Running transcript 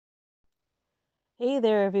Hey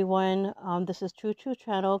there, everyone. This is True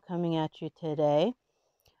Channel coming at you today.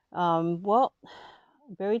 Well,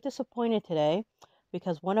 very disappointed today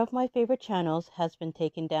because one of my favorite channels has been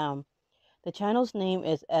taken down. The channel's name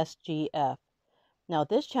is SGF. Now,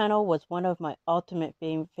 this channel was one of my ultimate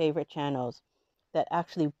favorite channels that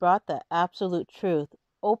actually brought the absolute truth,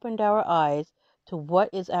 opened our eyes to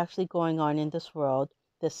what is actually going on in this world,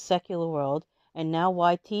 this secular world, and now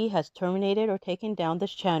YT has terminated or taken down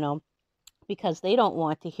this channel because they don't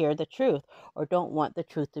want to hear the truth or don't want the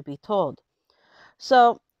truth to be told.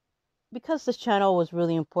 So, because this channel was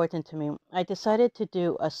really important to me, I decided to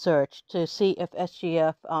do a search to see if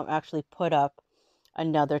SGF actually put up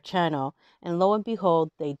another channel. And lo and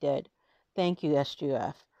behold, they did. Thank you,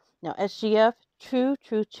 SGF. Now, SGF,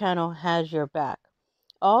 True Channel has your back.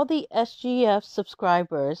 All the SGF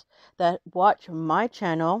subscribers that watch my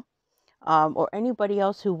channel or anybody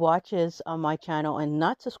else who watches on my channel and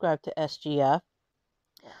not subscribed to SGF,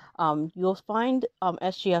 you'll find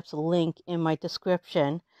SGF's link in my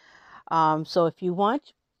description. So if you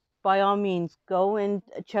want, by all means, go and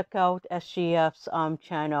check out SGF's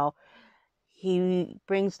channel. He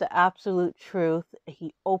brings the absolute truth.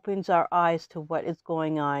 He opens our eyes to what is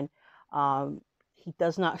going on. He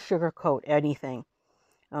does not sugarcoat anything.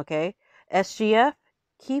 Okay? SGF,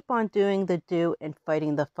 keep on doing the do and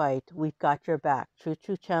fighting the fight. We've got your back. True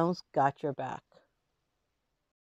Channel's got your back.